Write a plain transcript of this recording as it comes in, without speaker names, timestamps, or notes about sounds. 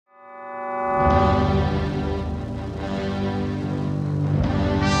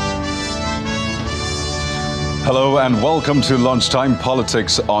Hello and welcome to Lunchtime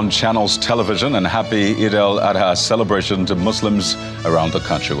Politics on Channels Television, and happy Eid al-Adha celebration to Muslims around the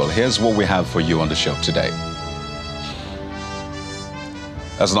country. Well, here's what we have for you on the show today.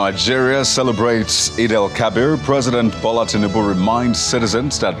 As Nigeria celebrates Eid al-Kabir, President Bola Tinubu reminds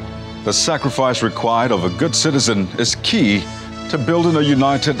citizens that the sacrifice required of a good citizen is key to building a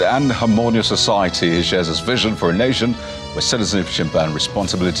united and harmonious society. He shares his vision for a nation where citizenship and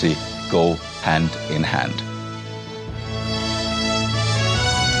responsibility go hand in hand.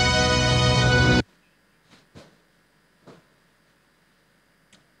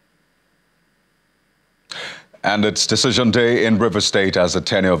 And it's decision day in Rivers State as the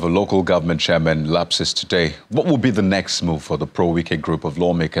tenure of a local government chairman lapses today. What will be the next move for the pro-Wike group of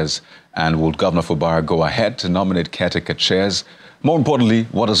lawmakers? And will Governor Fubara go ahead to nominate caretaker chairs? More importantly,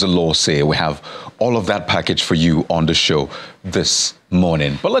 what does the law say? We have all of that package for you on the show this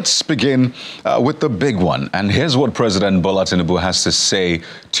morning. But let's begin with the big one. And here's what President Bola Tinubu has to say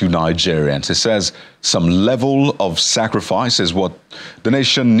to Nigerians. He says some level of sacrifice is what the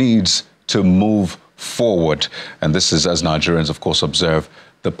nation needs to move forward. And this is as Nigerians, of course, observe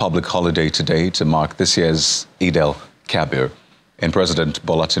the public holiday today to mark this year's Eid al-Kabir. In President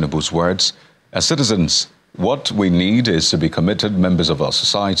Bola Tinubu's words, as citizens, what we need is to be committed members of our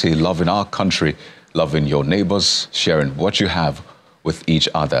society, loving our country, loving your neighbors, sharing what you have with each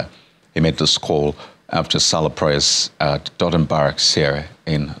other. He made this call after Salah prayers at Dodden Barracks here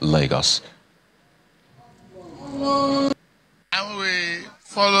in Lagos.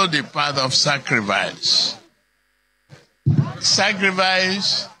 Follow the path of sacrifice.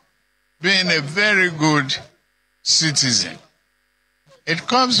 Sacrifice being a very good citizen. It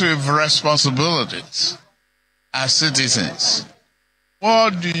comes with responsibilities as citizens.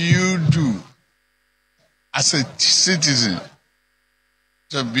 What do you do as a citizen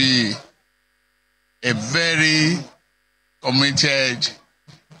to be a very committed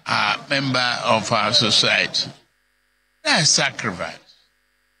member of our society? That's sacrifice.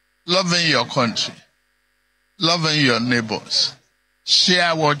 Loving your country, loving your neighbors,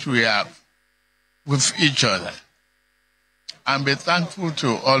 share what we have with each other, and be thankful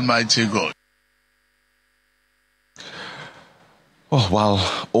to Almighty God. Well,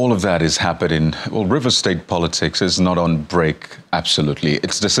 while all of that is happening, well, Rivers State politics is not on break, absolutely.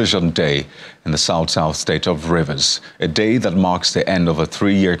 It's decision day in the south state of Rivers, a day that marks the end of a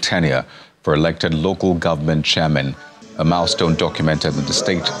 3-year tenure for elected local government chairman, a milestone documented in the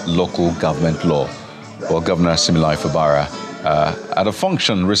state local government law. Well, Governor Similai Fubara, at a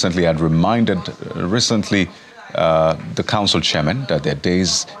function recently, had reminded the council chairman that their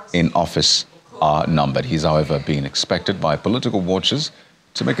days in office are numbered. He's, however, being expected by political watchers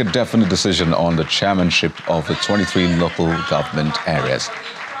to make a definite decision on the chairmanship of the 23 local government areas.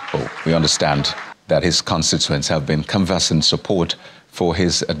 Oh, we understand that his constituents have been canvassing support for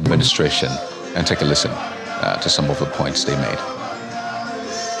his administration. And take a listen to some of the points they made.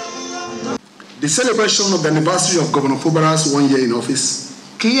 The celebration of the anniversary of Governor Fubara's 1 year in office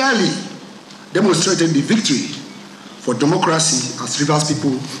clearly demonstrated the victory for democracy as Rivers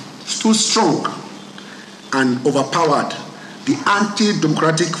people stood strong and overpowered the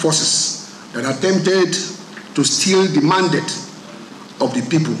anti-democratic forces that attempted to steal the mandate of the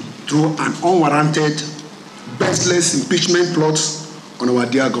people through an unwarranted, baseless impeachment plot on our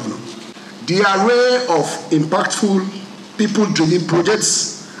dear governor. The array of impactful, people-driven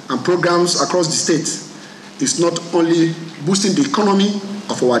projects and programs across the state is not only boosting the economy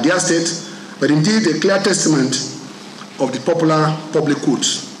of our dear state, but indeed a clear testament of the popular public good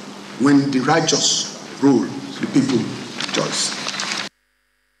when the righteous rule the people rejoice.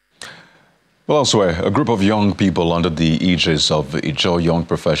 Well, elsewhere, a group of young people under the aegis of the Ijaw Young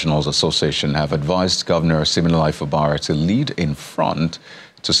Professionals Association have advised Governor Similai Fubara to lead in front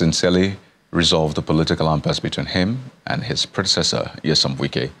to sincerely resolve the political impasse between him and his predecessor, Nyesom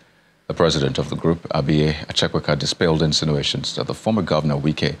Wike. The president of the group, Abiye Achekweka, dispelled insinuations that the former governor,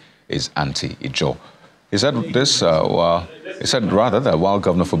 Wike, is anti-Ijaw. He said rather that while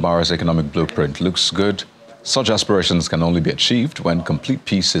Governor Fubara's economic blueprint looks good, such aspirations can only be achieved when complete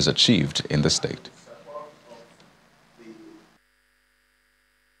peace is achieved in the state.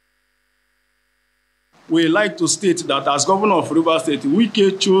 We like to state that as governor of Rivers State,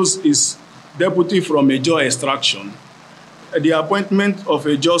 Wike chose his deputy from Ijaw extraction. The appointment of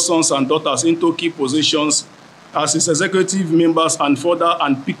Ijaw's sons and daughters into key positions as his executive members and further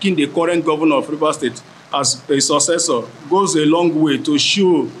picking the current governor of Rivers State as a successor goes a long way to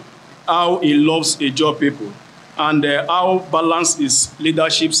show how he loves Ijaw people and how balanced his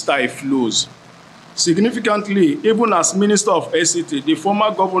leadership style flows. Significantly, even as Minister of SCT, the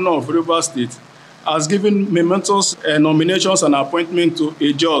former governor of Rivers State has given momentous nominations and appointment to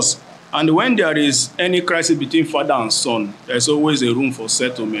a judge. And when there is any crisis between father and son, there's always a room for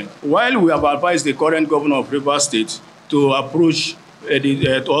settlement. While we have advised the current governor of Rivers State to approach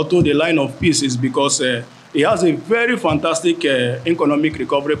the line of peace, is because he has a very fantastic economic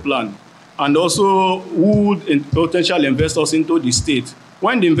recovery plan, and also wooed potential investors into the state.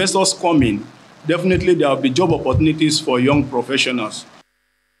 When the investors come in, definitely there will be job opportunities for young professionals.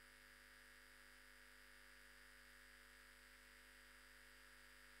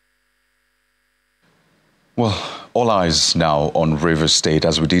 Well, all eyes now on Rivers State.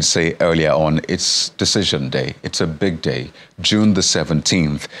 As we did say earlier on, it's decision day. It's a big day, June the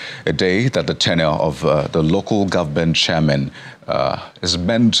 17th, a day that the tenure of the local government chairman is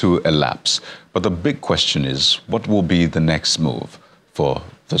meant to elapse. But the big question is, what will be the next move for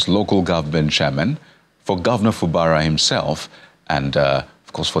this local government chairman, for Governor Fubara himself, and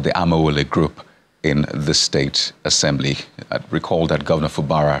of course for the Amawole group in the State Assembly? I recall that Governor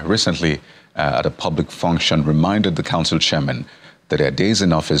Fubara recently at a public function reminded the council chairman that their days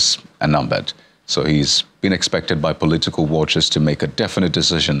in office are numbered. So he's been expected by political watchers to make a definite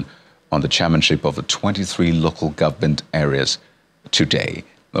decision on the chairmanship of the 23 local government areas today.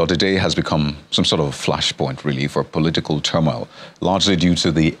 Well, today has become some sort of a flashpoint, really, for political turmoil, largely due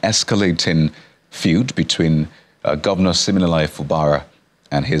to the escalating feud between Governor Siminalayi Fubara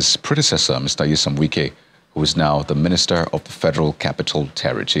and his predecessor, Mr. Nyesom Wike, who is now the Minister of the Federal Capital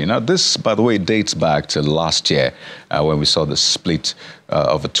Territory. Now, this, by the way, dates back to last year when we saw the split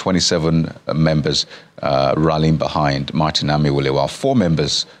of the 27 members rallying behind Martin Amawole, while 4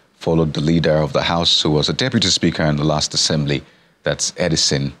 members followed the leader of the House, who was a deputy speaker in the last assembly, that's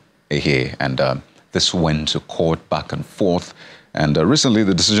Edison Ehe. And this went to court back and forth. And recently,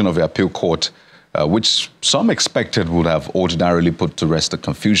 the decision of the appeal court, which some expected would have ordinarily put to rest the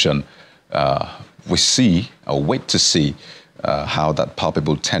confusion, we see, or wait to see, how that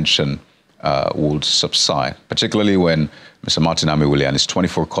palpable tension would subside, particularly when Mr. Martin Amawole and his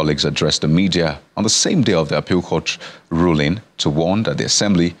 24 colleagues addressed the media on the same day of the appeal court ruling to warn that the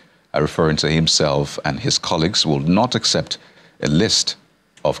Assembly, referring to himself and his colleagues, will not accept a list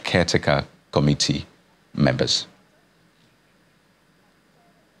of caretaker committee members.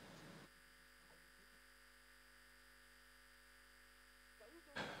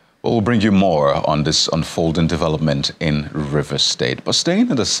 We'll bring you more on this unfolding development in Rivers State. But staying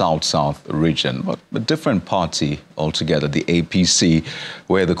in the South-South region, but a different party altogether, the APC,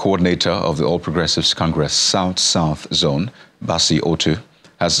 where the coordinator of the All Progressives Congress South-South Zone, Basi Otu,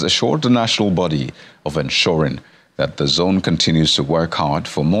 has assured the national body of ensuring that the zone continues to work hard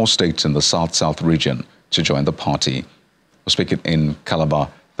for more states in the South-South region to join the party. We're speaking in Calabar,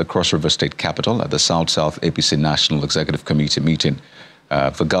 the Cross River State capital, at the South-South APC National Executive Committee meeting.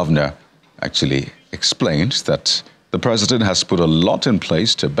 The governor actually explained that the president has put a lot in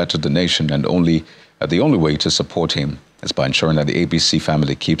place to better the nation, and the only way to support him is by ensuring that the APC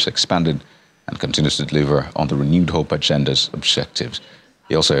family keeps expanding and continues to deliver on the renewed hope agenda's objectives.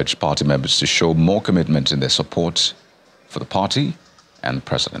 He also urged party members to show more commitment in their support for the party and the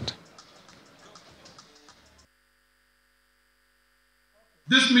president.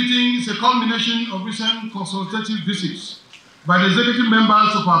 This meeting is a culmination of recent consultative visits by the executive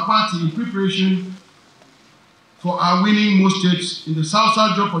members of our party in preparation for our winning most states in the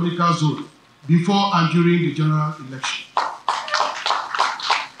South-South geopolitical zone before and during the general election.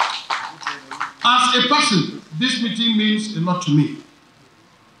 As a person, this meeting means a lot to me.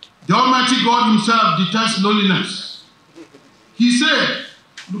 The Almighty God himself detests loneliness. He said,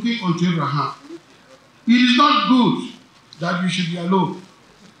 looking unto Abraham, it is not good that you should be alone.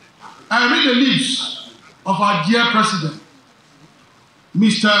 I read the lips of our dear president,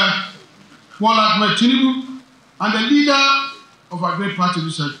 Mr. Tinubu, and the leader of our great party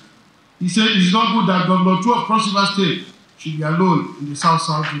recently. He said it is not good that Governor 2 of Cross River State should be alone in the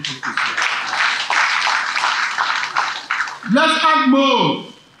South-South region. Let's add more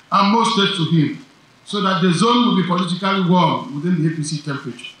and more states to him so that the zone will be politically warm within the APC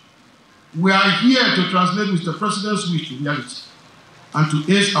temperature. We are here to translate Mr. President's wish to reality and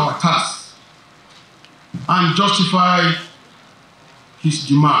to ace our task and justify his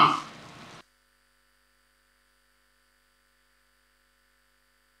demand.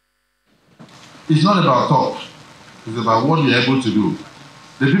 It's not about talk, it's about what you're able to do.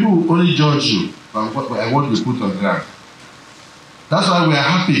 The people will only judge you by what you put on ground. That's why we are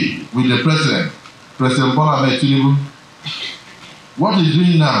happy with the president, President Tinubu. What he's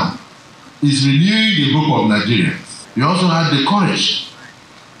doing now is renewing the hope of Nigerians. He also had the courage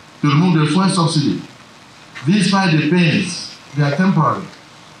to remove the fuel subsidy. Despite the pains, they are temporary.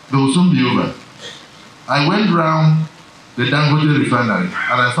 They will soon be over. I went round the Dangote refinery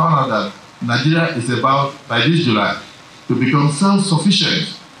and I found out that Nigeria is about, by this July, to become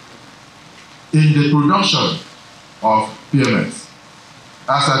self-sufficient in the production of PMS.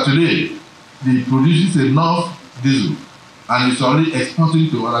 As of today, it produces enough diesel and is already exporting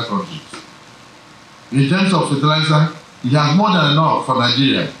to other countries. In terms of fertilizer, it has more than enough for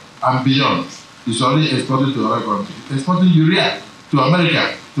Nigeria and beyond. It's already exporting to other countries. Exporting urea to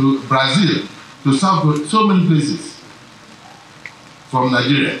America, to Brazil, to South, so many places from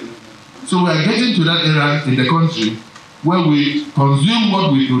Nigeria. So we are getting to that era in the country where we consume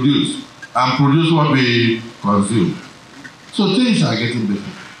what we produce and produce what we consume. So things are getting better.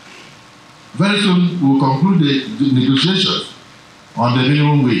 Very soon we'll conclude the negotiations on the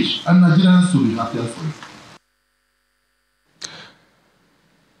minimum wage, and Nigerians will be happier for it.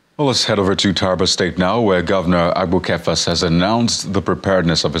 Well, let's head over to Taraba State now, where Governor Agbo Kefas has announced the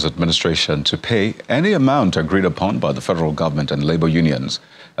preparedness of his administration to pay any amount agreed upon by the federal government and labor unions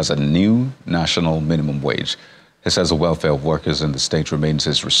as a new national minimum wage. He says the welfare of workers in the state remains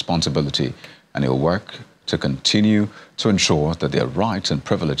his responsibility, and he'll work to continue to ensure that their rights and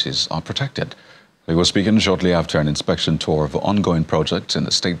privileges are protected. He was speaking shortly after an inspection tour of ongoing projects in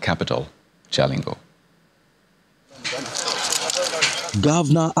the state capital, Jalingo.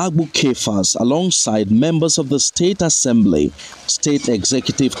 Governor Agbo Kefas, alongside members of the State Assembly, State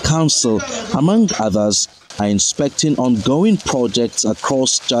Executive Council, among others, are inspecting ongoing projects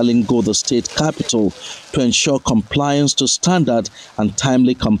across Jalingo, the state capital, to ensure compliance to standard and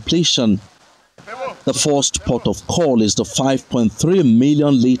timely completion. The first port of call is the 5.3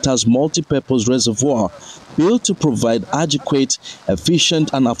 million litres multi-purpose reservoir built to provide adequate,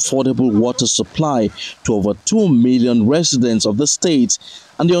 efficient and affordable water supply to over 2 million residents of the state,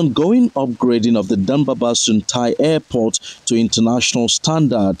 and the ongoing upgrading of the Dambaba Suntai Airport to international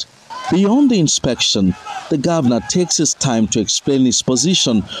standard. Beyond the inspection, the governor takes his time to explain his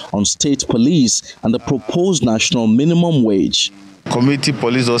position on state police and the proposed national minimum wage. Community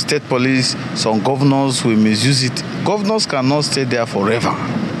police or state police, some governors will misuse it. Governors cannot stay there forever.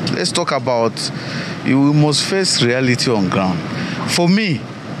 Let's talk about, you must face reality on ground. For me,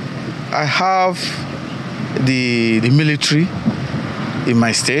 I have the military in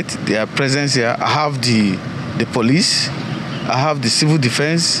my state, their presence here. I have the police, I have the civil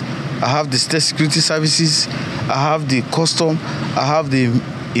defense, I have the state security services, I have the custom, I have the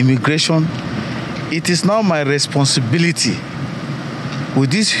immigration. It is now my responsibility with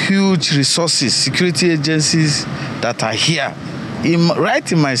these huge resources, security agencies that are here,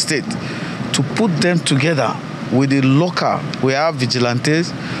 right in my state, to put them together with the local. We have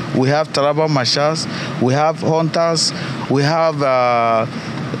vigilantes, we have Taraba marshals, we have hunters, we have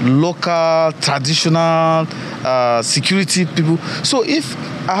local traditional security people. So if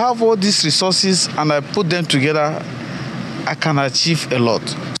I have all these resources and I put them together, I can achieve a lot.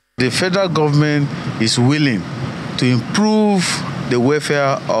 The federal government is willing to improve the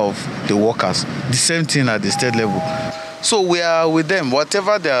welfare of the workers. The same thing at the state level. So we are with them.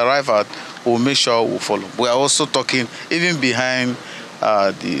 Whatever they arrive at, we'll make sure we'll follow. We are also talking even behind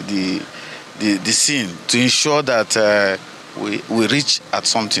the scene to ensure that we reach at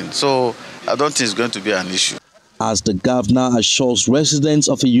something. So I don't think it's going to be an issue. As the governor assures residents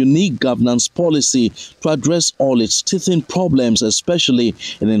of a unique governance policy to address all its teething problems, especially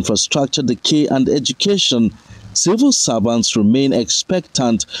in infrastructure decay and education, civil servants remain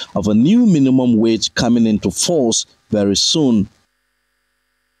expectant of a new minimum wage coming into force very soon.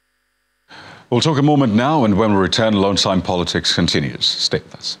 We'll talk a moment now, and when we return, Lunchtime Politics continues. Stay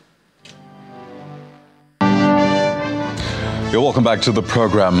with us. You're welcome back to the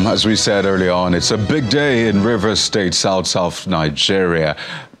program. As we said early on, it's a big day in Rivers State, South Nigeria.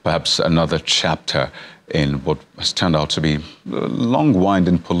 Perhaps another chapter in what has turned out to be a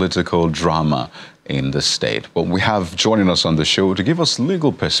long-winding political drama in the state. But we have joining us on the show to give us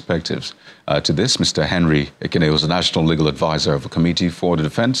legal perspectives to this, Mr. Henry Ekene, who's the National Legal Advisor of the Committee for the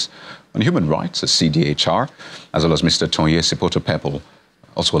Defense on Human Rights, a CDHR, as well as Mr. Tonye Sipoto-Pepple,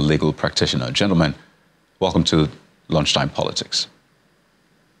 also a legal practitioner. Gentlemen, welcome to Lunchtime Politics.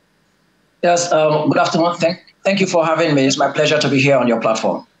 Yes, good afternoon. Thank you for having me. It's my pleasure to be here on your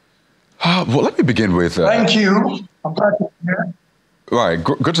platform. Well, let me begin with... Thank you. I'm glad to be here. Right,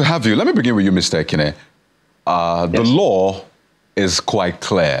 good to have you. Let me begin with you, Mr. Ekene. The law is quite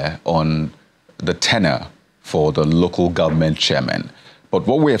clear on the tenure for the local government chairman. But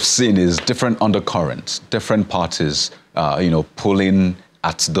what we have seen is different undercurrents, different parties, pulling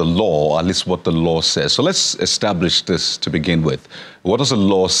at the law, at least what the law says. So let's establish this to begin with. What does the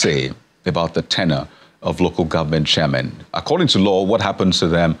law say about the tenure of local government chairmen? According to law, what happens to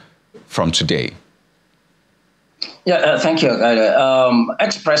them from today? Yeah, thank you.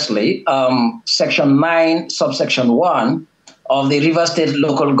 Expressly, Section 9, subsection 1 of the Rivers State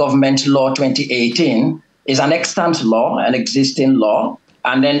Local Government Law 2018 is an extant law, an existing law,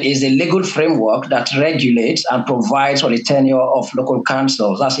 and then is a legal framework that regulates and provides for the tenure of local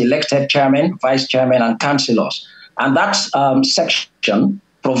councils. That's elected chairman, vice chairman, and councillors. And that section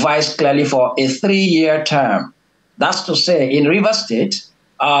provides clearly for a 3-year term. That's to say, in Rivers State,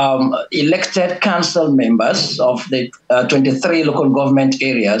 elected council members of the 23 local government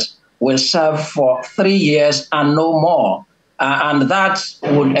areas will serve for 3 years and no more. And that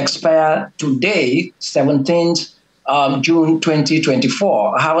would expire today, 17th June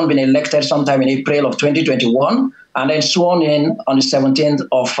 2024. Having been elected sometime in April of 2021 and then sworn in on the 17th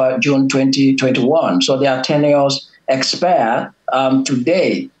of June 2021. So their tenures expire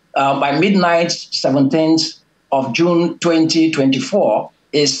today. By midnight, 17th of June 2024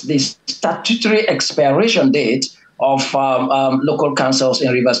 is the statutory expiration date of local councils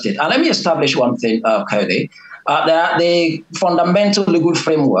in Rivers State. And let me establish one thing, Kayode. The fundamental legal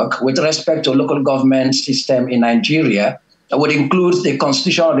framework with respect to local government system in Nigeria would include the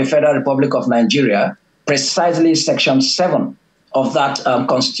Constitution of the Federal Republic of Nigeria, precisely Section 7 of that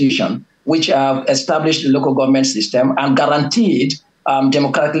Constitution, which established the local government system and guaranteed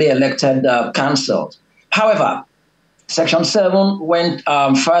democratically elected councils. However, Section 7 went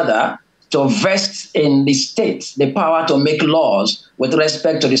further to vest in the states the power to make laws with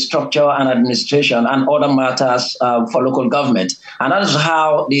respect to the structure and administration and other matters for local government. And that is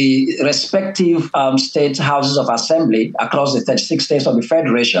how the respective state houses of assembly across the 36 states of the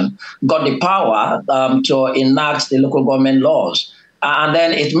Federation got the power to enact the local government laws. And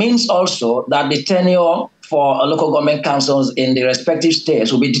then it means also that the tenure for local government councils in the respective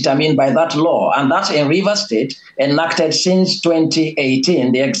states will be determined by that law. And that's in Rivers State, enacted since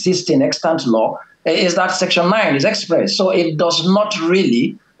 2018, the existing extant law, is that Section 9 is expressed. So it does not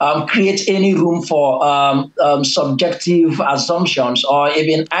really create any room for subjective assumptions or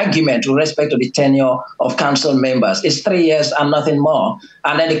even argument with respect to the tenure of council members. It's 3 years and nothing more.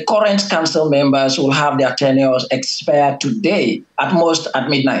 And then the current council members will have their tenures expire today, at most at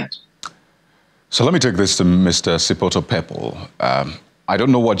midnight. So let me take this to Mr. Sipoto Pepple. I don't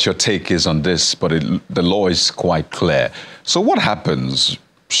know what your take is on this, but the law is quite clear. So what happens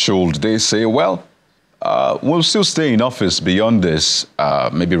should they say, well, we'll still stay in office beyond this,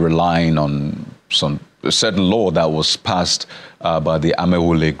 maybe relying on a certain law that was passed by the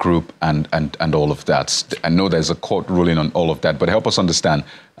Amewule group and all of that. I know there's a court ruling on all of that, but help us understand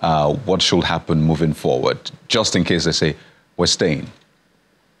what should happen moving forward, just in case they say, we're staying.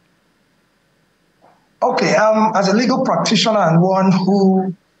 Okay, as a legal practitioner and one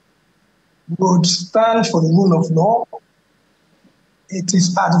who would stand for the rule of law, it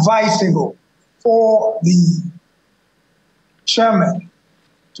is advisable for the chairman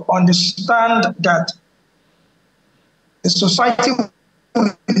to understand that the society we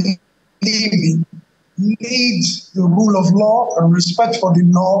live in needs the rule of law and respect for the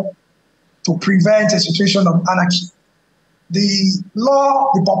law to prevent a situation of anarchy. The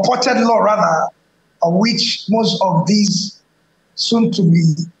law, the purported law rather, of which most of these soon-to-be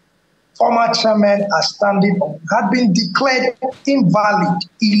former chairmen are standing on, had been declared invalid,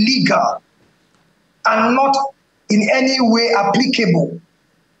 illegal, and not in any way applicable,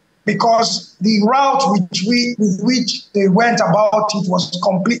 because the route with which they went about it was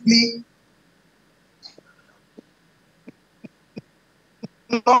completely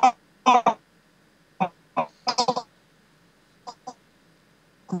not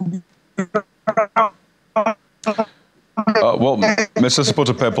well, Mr.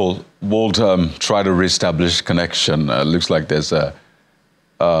 Sipoto Pepple, we'll try to reestablish connection. Looks like there's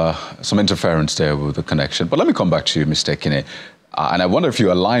some interference there with the connection. But let me come back to you, Mr. Ekine. And I wonder if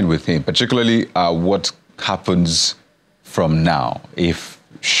you align with him, particularly what happens from now.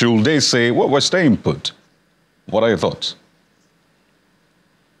 Should they say, well, we're staying put? What are your thoughts?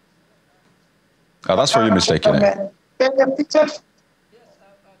 That's for you, Mr. Ekine.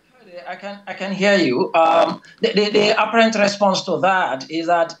 I can hear you. The apparent response to that is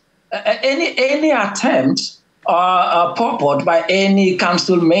that any attempt purport by any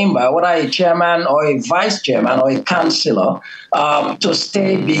council member, whether a chairman or a vice chairman or a councillor, to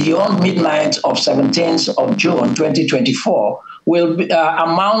stay beyond midnight of 17th of June 2024 will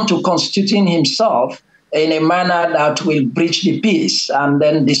amount to constituting himself in a manner that will breach the peace and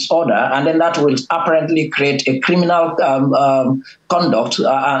then disorder, and then that will apparently create a criminal conduct.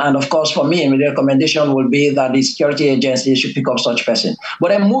 And of course, for me, the recommendation will be that the security agency should pick up such person.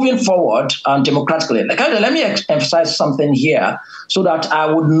 But I'm moving forward democratically. Let me emphasize something here so that I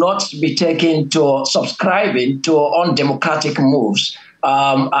would not be taken to subscribing to undemocratic moves.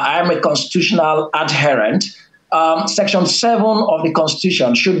 I am a constitutional adherent. Section 7 of the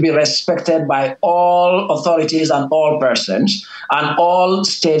Constitution should be respected by all authorities and all persons and all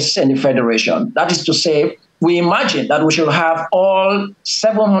states in the Federation. That is to say, we imagine that we should have all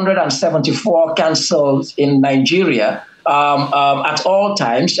 774 councils in Nigeria at all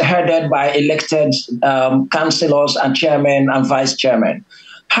times headed by elected councillors and chairmen and vice chairmen.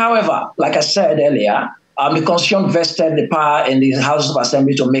 However, like I said earlier, the Constitution vested the power in the House of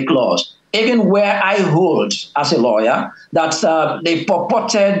Assembly to make laws. Even where I hold, as a lawyer, that the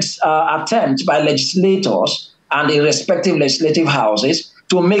purported attempt by legislators and the respective legislative houses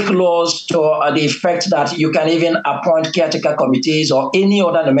to make laws to the effect that you can even appoint caretaker committees or any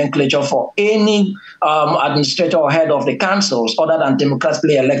other nomenclature for any administrator or head of the councils other than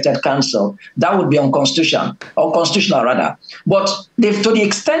democratically elected council, that would be unconstitutional, rather. But to the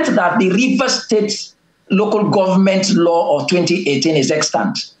extent that the Rivers State local government law of 2018 is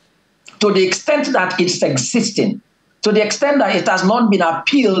extant, to the extent that it's existing, to the extent that it has not been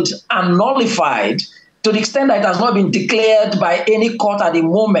appealed and nullified, to the extent that it has not been declared by any court at the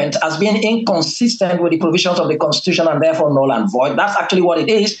moment as being inconsistent with the provisions of the Constitution and therefore null and void. That's actually what it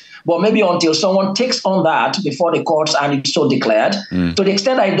is. But maybe until someone takes on that before the courts and it's so declared, to the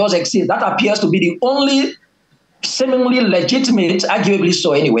extent that it does exist, that appears to be the only seemingly legitimate, arguably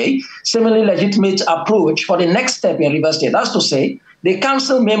so anyway, seemingly legitimate approach for the next step in Rivers State. That's to say, the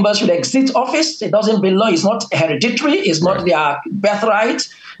council members should exit office. It doesn't belong. It's not hereditary. It's not their birthright.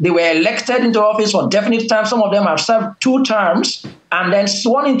 They were elected into office for definite time. Some of them have served 2 terms and then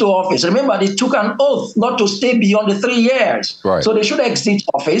sworn into office. Remember, they took an oath not to stay beyond the 3 years. Right. So they should exit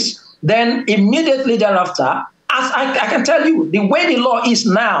office. Then immediately thereafter, as I can tell you, the way the law is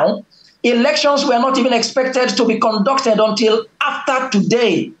now, elections were not even expected to be conducted until after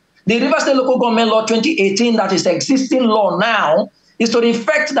today. The Rivers State Local Government Law 2018, that is the existing law now, is to the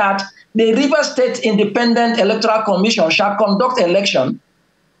effect that the Rivers State Independent Electoral Commission shall conduct election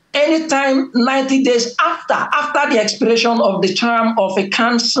anytime 90 days after the expiration of the term of a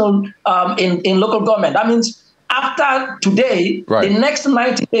council in local government. That means after today, the next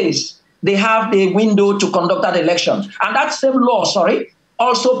 90 days, they have the window to conduct that election. And that same law,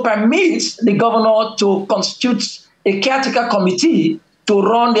 also permits the governor to constitute a caretaker committee to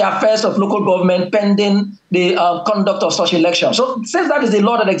run the affairs of local government pending the conduct of such elections. So since that is the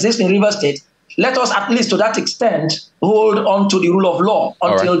law that exists in Rivers State, let us at least to that extent hold on to the rule of law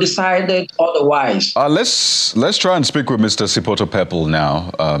until decided otherwise. Let's try and speak with Mr. Sipoto-Peppel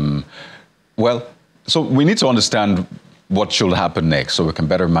now. So we need to understand what should happen next so we can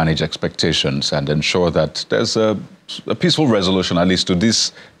better manage expectations and ensure that there's a peaceful resolution, at least to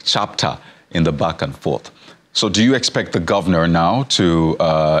this chapter in the back and forth. So do you expect the governor now to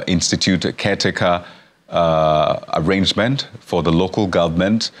institute a caretaker arrangement for the local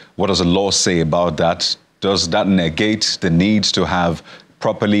government? What does the law say about that? Does that negate the need to have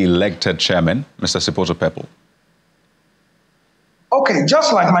properly elected chairman, Mr. Sipoto-Peppel? Okay,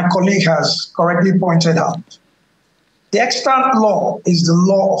 just like my colleague has correctly pointed out, the extant law is the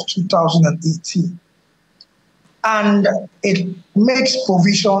law of 2018, and it makes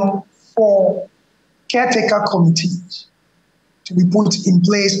provision for caretaker committees to be put in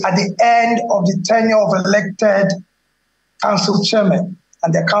place at the end of the tenure of elected council chairmen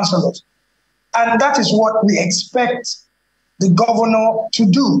and their councillors. And that is what we expect the governor to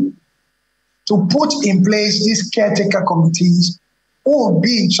do, to put in place these caretaker committees who will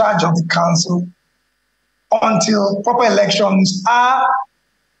be in charge of the council until proper elections are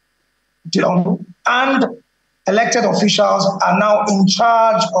done and elected officials are now in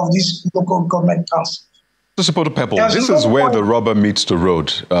charge of this local government council. Mr. Sipoto-Peppel, this is where the rubber meets the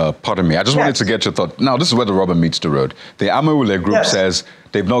road. Pardon me. I just wanted to get your thought. Now, this is where the rubber meets the road. The Amewule group says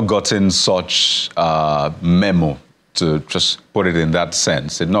they've not gotten such memo, to just put it in that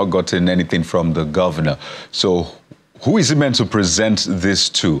sense. They've not gotten anything from the governor. So who is it meant to present this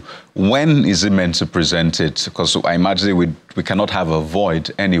to? When is it meant to present it? Because I imagine we cannot have a void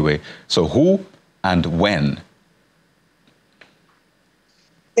anyway. So who and when?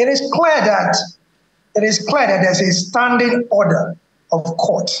 It is clear that there's a standing order of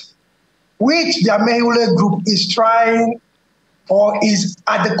court, which the Amewule group is trying or is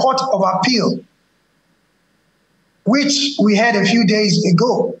at the Court of Appeal, which we heard a few days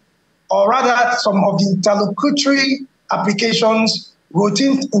ago or rather some of the interlocutory applications,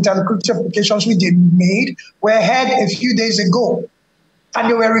 routine interlocutory applications which they made were heard a few days ago, and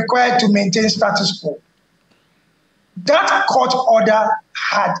they were required to maintain status quo. That court order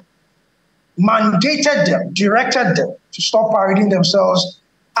had mandated them, directed them to stop parading themselves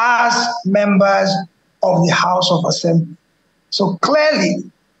as members of the House of Assembly. So clearly,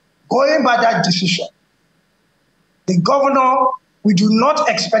 going by that decision, the governor, we do not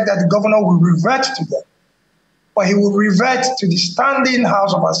expect that the governor will revert to them, but he will revert to the standing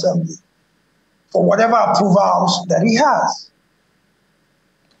House of Assembly for whatever approvals that he has.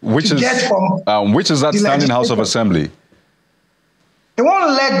 Which is that standing House of Assembly? The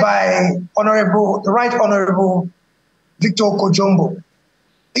one led by the Right Honorable Victor Okojombo.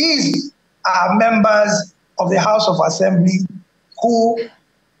 These are members of the House of Assembly who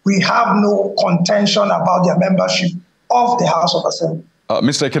we have no contention about their membership of the House of Assembly.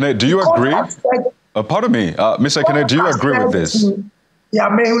 Mr. Ekene, do you agree? Pardon me, Mr. Ekene, do you agree with this? The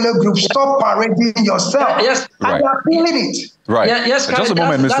Amehule group, stop parading yourself. Yes, right. And they're feeling it. Right. Yes, just a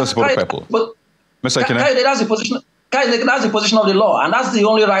moment, Mr. Spotopepo. Mr. Ekene. That's the position of the law, and that's the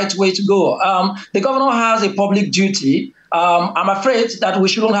only right way to go. The governor has a public duty. I'm afraid that we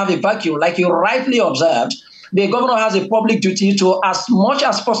shouldn't have a vacuum. Like you rightly observed, the governor has a public duty to, as much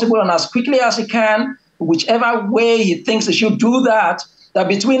as possible and as quickly as he can, whichever way he thinks he should do that, that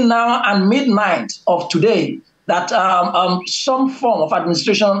between now and midnight of today, that some form of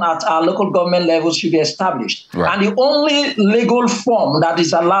administration at our local government levels should be established. Right. And the only legal form that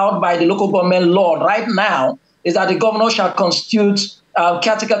is allowed by the local government law right now is that the governor shall constitute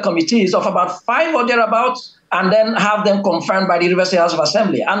caretaker committees of about 5 or thereabouts, and then have them confirmed by the University House of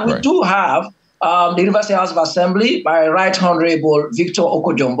Assembly. And we do have the University House of Assembly by Right Honorable Victor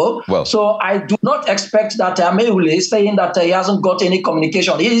Okojombo. Well, so I do not expect that Amehule is saying that he hasn't got any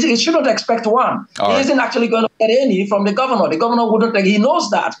communication. He shouldn't expect one. He isn't actually going to get any from the governor. The governor wouldn't. He knows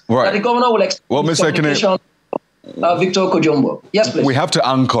that. Right. That the governor will expect communication. Victor Okojombo. Yes, please. We have to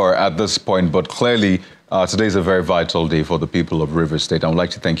anchor at this point, but clearly today is a very vital day for the people of Rivers State. I would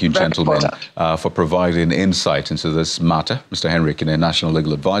like to thank you, gentlemen, for providing insight into this matter. Mr. Henry Ekene, National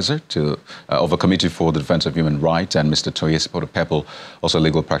Legal Advisor of the Committee for the Defense of Human Rights, and Mr. Toye Spotopepo, also a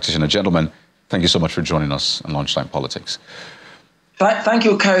legal practitioner. Gentlemen, thank you so much for joining us on Lunchtime Politics. Thank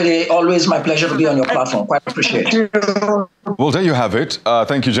you, Kyrie. Always my pleasure to be on your platform. Quite appreciate it. Well, there you have it.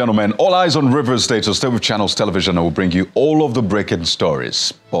 Thank you, gentlemen. All eyes on Rivers State. So stay with Channels Television. I will bring you all of the breaking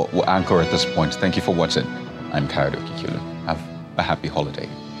stories. But we'll anchor at this point. Thank you for watching. I'm Kyrie Okikulu. Have a happy holiday.